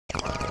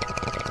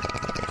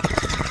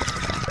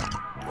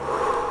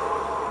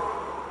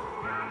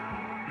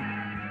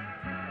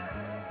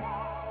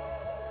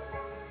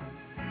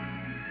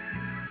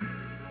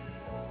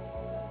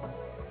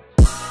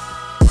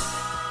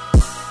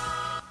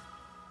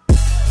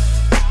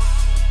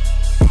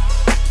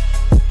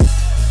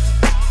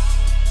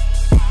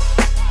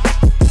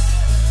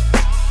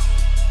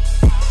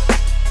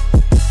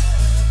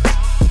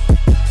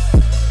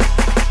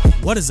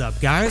is up,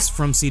 guys?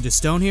 From Seed to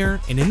Stone here,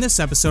 and in this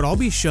episode I'll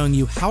be showing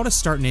you how to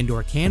start an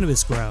indoor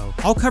cannabis grow.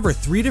 I'll cover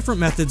 3 different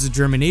methods of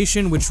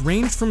germination which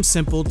range from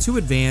simple to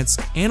advanced,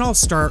 and I'll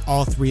start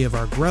all 3 of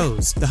our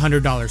grows: the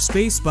 $100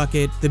 space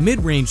bucket, the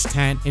mid-range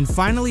tent, and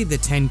finally the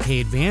 10K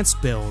advanced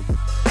build.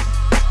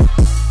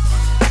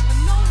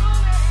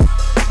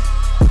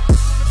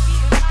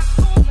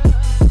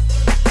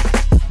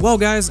 Well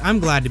guys, I'm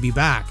glad to be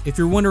back. If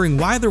you're wondering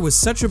why there was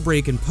such a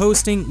break in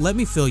posting, let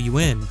me fill you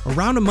in.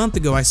 Around a month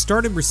ago, I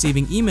started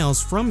receiving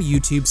emails from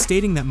YouTube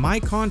stating that my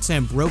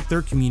content broke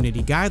their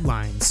community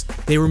guidelines.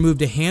 They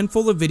removed a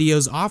handful of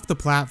videos off the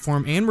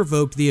platform and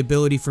revoked the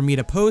ability for me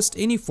to post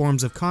any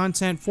forms of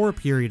content for a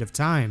period of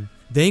time.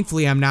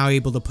 Thankfully, I'm now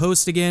able to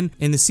post again,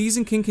 and the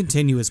season can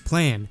continue as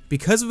planned.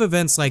 Because of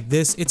events like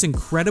this, it's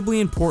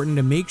incredibly important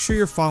to make sure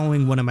you're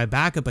following one of my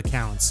backup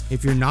accounts.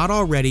 If you're not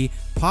already,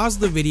 pause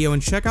the video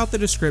and check out the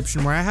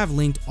description where I have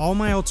linked all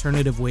my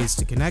alternative ways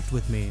to connect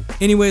with me.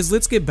 Anyways,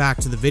 let's get back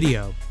to the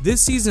video. This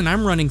season,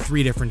 I'm running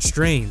 3 different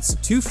strains,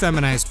 2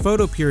 feminized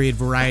photoperiod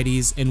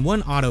varieties, and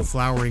 1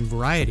 auto-flowering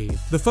variety.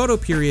 The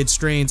photoperiod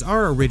strains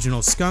are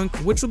Original Skunk,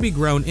 which will be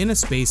grown in a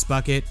space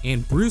bucket,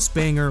 and Bruce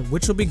Banger,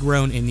 which will be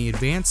grown in the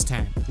advanced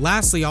tent.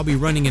 Lastly, I'll be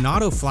running an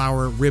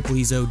autoflower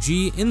Ripley's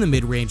OG in the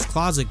mid-range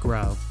closet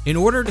grow. In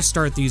order to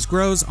start these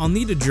grows, I'll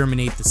need to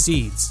germinate the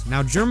seeds.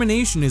 Now,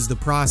 germination is the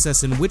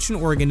process in which an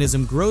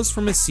organism grows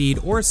from a seed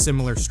or a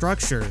similar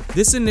structure.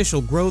 This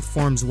initial growth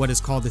forms what is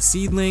called a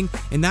seedling,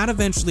 and that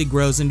eventually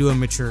grows into a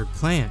matured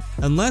plant.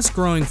 Unless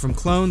growing from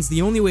clones,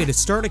 the only way to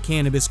start a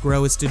cannabis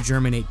grow is to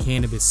germinate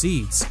cannabis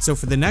seeds. So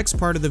for the next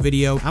part of the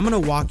video, I'm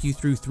going to walk you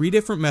through 3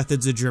 different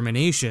methods of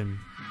germination.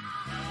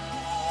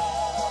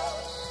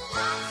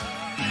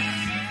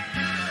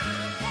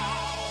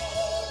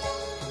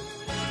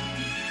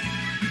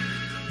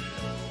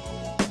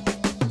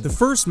 The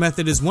first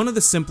method is one of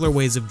the simpler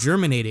ways of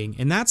germinating,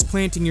 and that's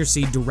planting your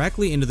seed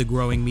directly into the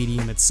growing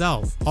medium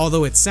itself.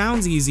 Although it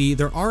sounds easy,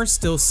 there are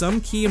still some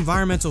key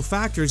environmental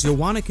factors you'll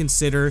want to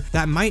consider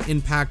that might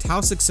impact how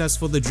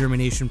successful the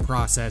germination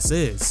process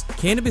is.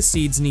 Cannabis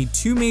seeds need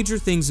 2 major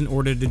things in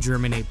order to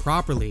germinate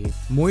properly: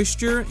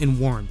 moisture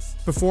and warmth.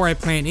 Before I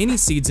plant any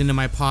seeds into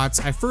my pots,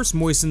 I first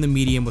moisten the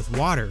medium with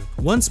water.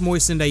 Once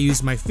moistened, I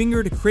use my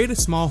finger to create a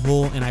small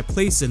hole and I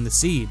place in the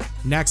seed.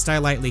 Next, I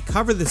lightly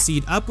cover the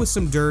seed up with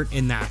some dirt,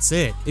 and that's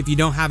it. If you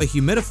don't have a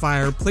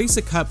humidifier, place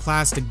a cut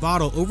plastic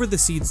bottle over the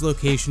seed's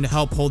location to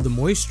help hold the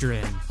moisture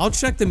in. I'll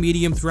check the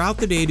medium throughout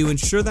the day to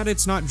ensure that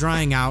it's not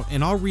drying out,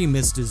 and I'll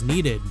remist as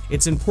needed.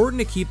 It's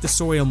important to keep the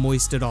soil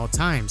moist at all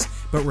times,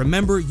 but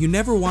remember, you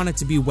never want it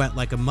to be wet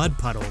like a mud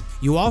puddle.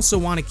 You also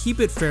want to keep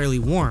it fairly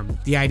warm.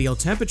 The ideal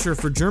temperature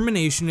for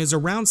germination is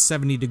around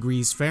 70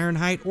 degrees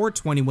Fahrenheit or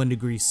 21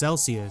 degrees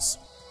Celsius.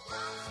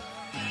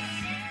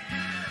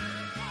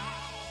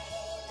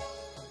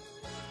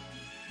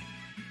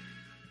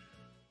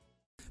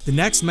 The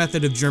next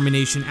method of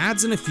germination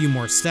adds in a few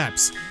more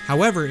steps.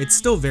 However, it's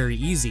still very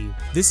easy.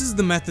 This is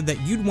the method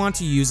that you'd want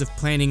to use if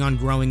planning on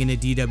growing in a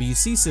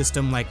DWC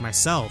system like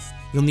myself.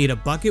 You'll need a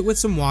bucket with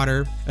some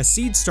water, a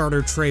seed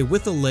starter tray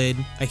with a lid,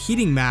 a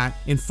heating mat,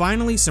 and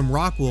finally some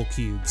rock wool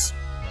cubes.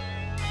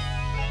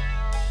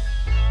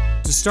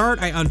 To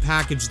start, I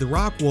unpackage the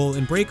rock wool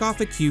and break off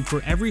a cube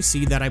for every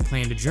seed that I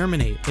plan to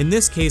germinate. In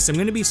this case, I'm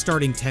going to be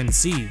starting 10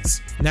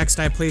 seeds. Next,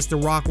 I place the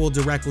rock wool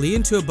directly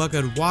into a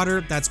bucket of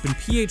water that's been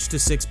pH to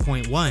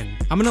 6.1.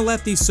 I'm going to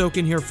let these soak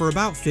in here for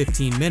about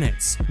 15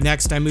 minutes.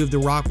 Next, I move the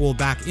rock wool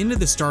back into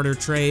the starter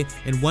tray,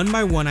 and one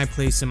by one I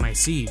place in my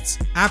seeds.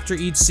 After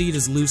each seed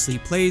is loosely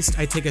placed,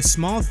 I take a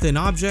small thin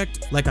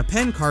object, like a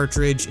pen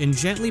cartridge, and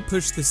gently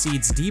push the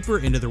seeds deeper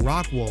into the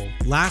rock wool.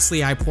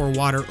 Lastly, I pour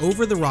water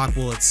over the rock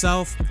wool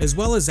itself, as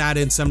well as add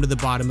in some to the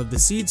bottom of the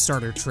seed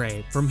starter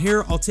tray. From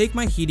here, I'll take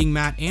my heating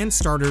mat and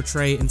starter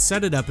tray and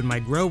set it up in my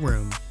grow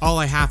room. All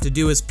I have to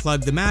do is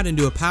plug the mat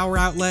into a power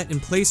outlet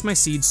and place my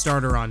seed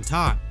starter on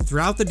top.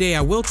 Throughout the day,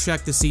 I will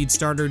check the seed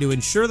starter to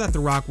ensure that the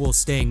rock wool is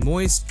staying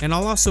moist, and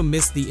I'll also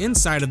mist the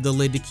inside of the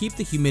lid to keep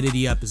the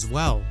humidity up as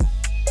well.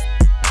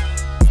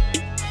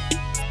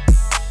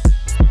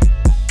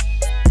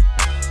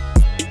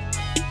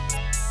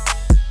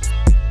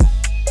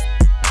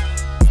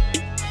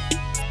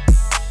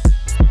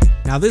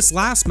 Now, this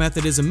last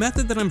method is a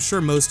method that I'm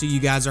sure most of you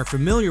guys are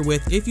familiar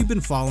with if you've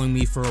been following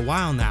me for a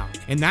while now,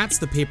 and that's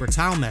the paper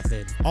towel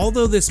method.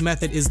 Although this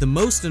method is the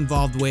most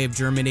involved way of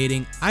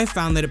germinating, I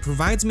found that it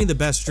provides me the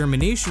best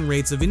germination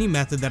rates of any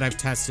method that I've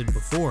tested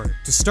before.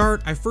 To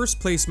start, I first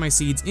place my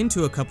seeds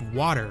into a cup of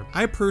water.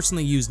 I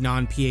personally use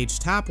non-pH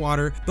tap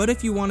water, but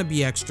if you want to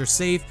be extra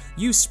safe,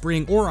 use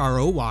spring or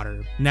RO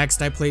water.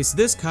 Next, I place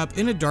this cup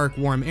in a dark,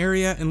 warm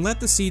area and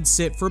let the seeds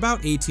sit for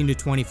about 18 to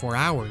 24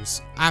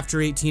 hours.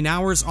 After 18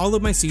 hours, I'll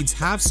of my seeds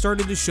have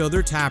started to show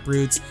their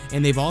taproots,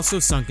 and they've also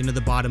sunk into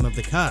the bottom of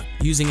the cup.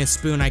 Using a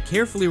spoon, I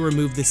carefully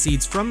remove the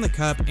seeds from the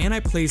cup and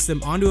I place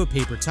them onto a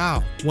paper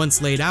towel.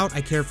 Once laid out,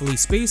 I carefully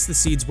space the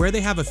seeds where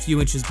they have a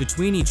few inches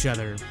between each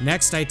other.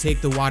 Next, I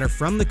take the water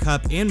from the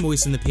cup and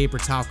moisten the paper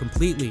towel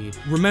completely.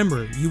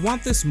 Remember, you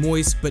want this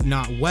moist but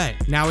not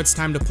wet. Now it's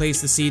time to place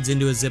the seeds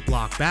into a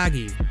Ziploc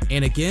baggie.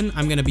 And again,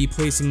 I'm going to be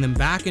placing them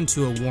back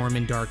into a warm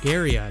and dark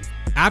area.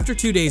 After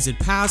 2 days had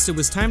passed, it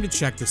was time to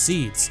check the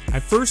seeds. I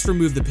first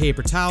removed the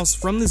paper towels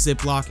from the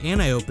Ziploc and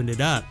I opened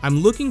it up. I'm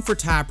looking for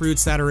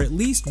taproots that are at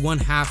least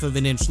 1/2 of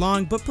an inch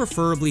long, but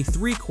preferably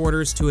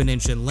 3/4 to an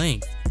inch in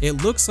length.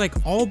 It looks like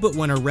all but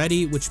one are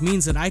ready, which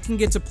means that I can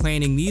get to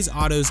planting these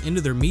autos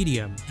into their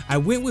medium. I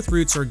went with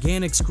Roots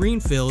Organics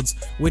Greenfields,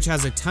 which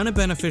has a ton of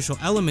beneficial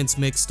elements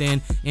mixed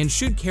in and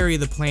should carry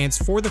the plants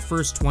for the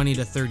first 20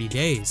 to 30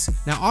 days.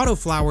 Now, auto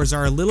flowers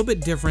are a little bit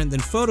different than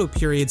photo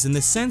periods in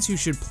the sense you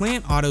should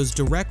plant autos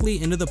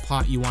directly into the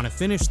pot you want to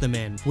finish them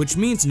in, which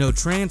means no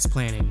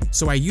transplanting.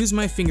 So I use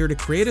my finger to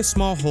create a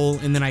small hole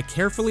and then I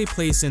carefully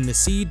place in the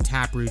seed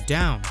taproot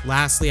down.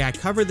 Lastly, I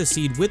cover the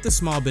seed with a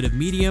small bit of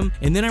medium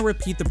and then I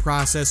repeat the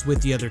process with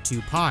the other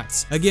 2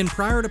 pots. Again,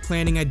 prior to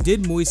planting, I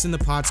did moisten the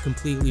pots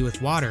completely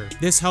with water.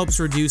 This helps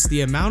reduce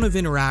the amount of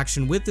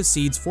interaction with the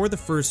seeds for the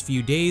first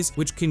few days,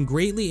 which can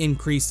greatly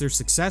increase their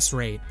success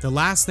rate. The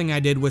last thing I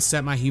did was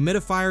set my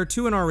humidifier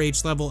to an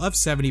RH level of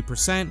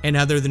 70%, and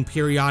other than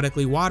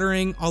periodically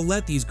watering, I'll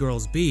let these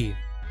girls be.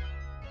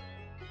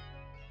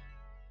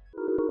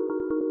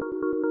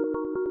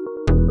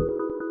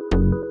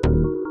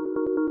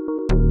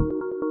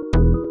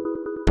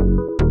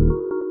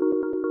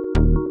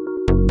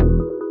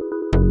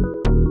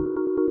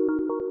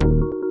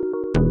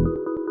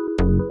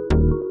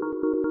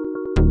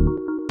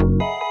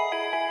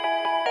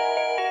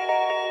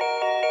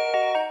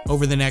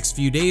 Over the next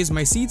few days,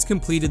 my seeds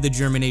completed the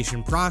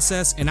germination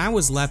process and I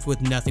was left with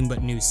nothing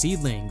but new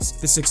seedlings.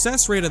 The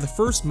success rate of the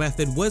first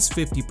method was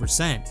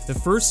 50%. The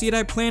first seed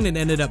I planted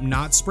ended up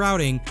not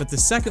sprouting, but the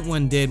second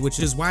one did, which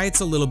is why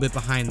it's a little bit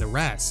behind the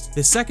rest.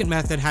 The second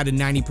method had a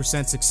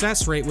 90%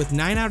 success rate with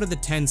 9 out of the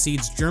 10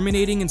 seeds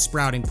germinating and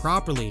sprouting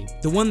properly.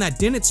 The one that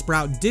didn't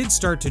sprout did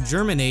start to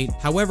germinate,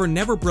 however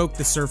never broke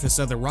the surface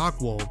of the rock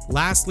wool.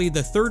 Lastly,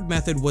 the third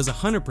method was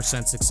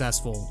 100%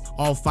 successful.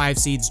 All 5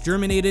 seeds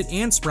germinated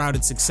and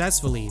sprouted successfully.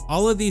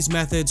 All of these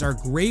methods are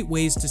great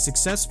ways to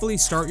successfully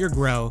start your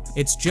grow.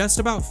 It's just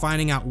about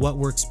finding out what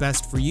works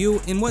best for you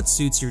and what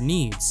suits your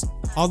needs.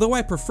 Although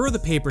I prefer the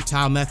paper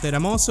towel method,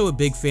 I'm also a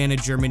big fan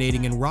of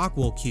germinating in rock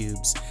wool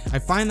cubes. I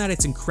find that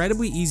it's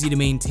incredibly easy to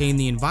maintain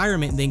the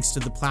environment thanks to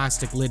the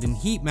plastic lid and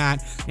heat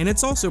mat, and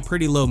it's also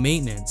pretty low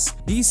maintenance.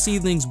 These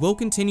seedlings will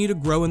continue to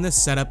grow in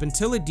this setup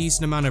until a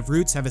decent amount of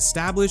roots have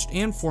established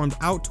and formed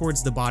out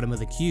towards the bottom of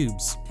the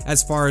cubes.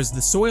 As far as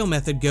the soil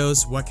method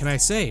goes, what can I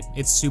say?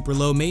 It's super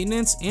low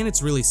maintenance and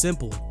it's really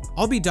simple.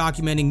 I'll be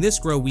documenting this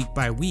grow week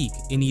by week.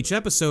 In each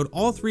episode,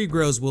 all 3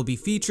 grows will be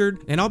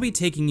featured, and I'll be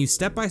taking you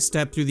step by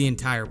step through the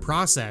entire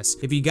process.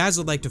 If you guys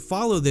would like to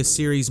follow this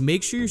series,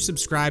 make sure you're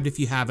subscribed if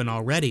you haven't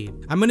already.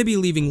 I'm going to be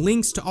leaving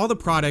links to all the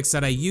products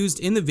that I used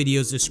in the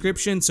video's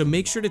description, so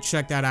make sure to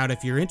check that out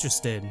if you're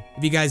interested.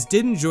 If you guys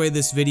did enjoy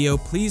this video,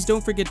 please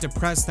don't forget to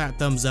press that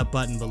thumbs up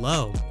button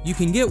below. You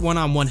can get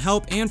one-on-one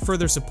help and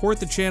further support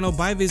the channel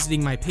by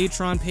visiting my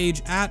Patreon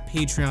page at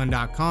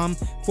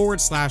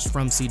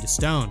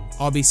patreon.com/FromSeedToStone.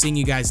 I'll be seeing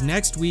you guys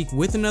next week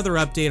with another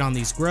update on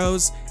these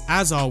grows.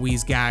 As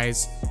always,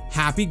 guys,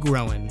 happy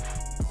growing.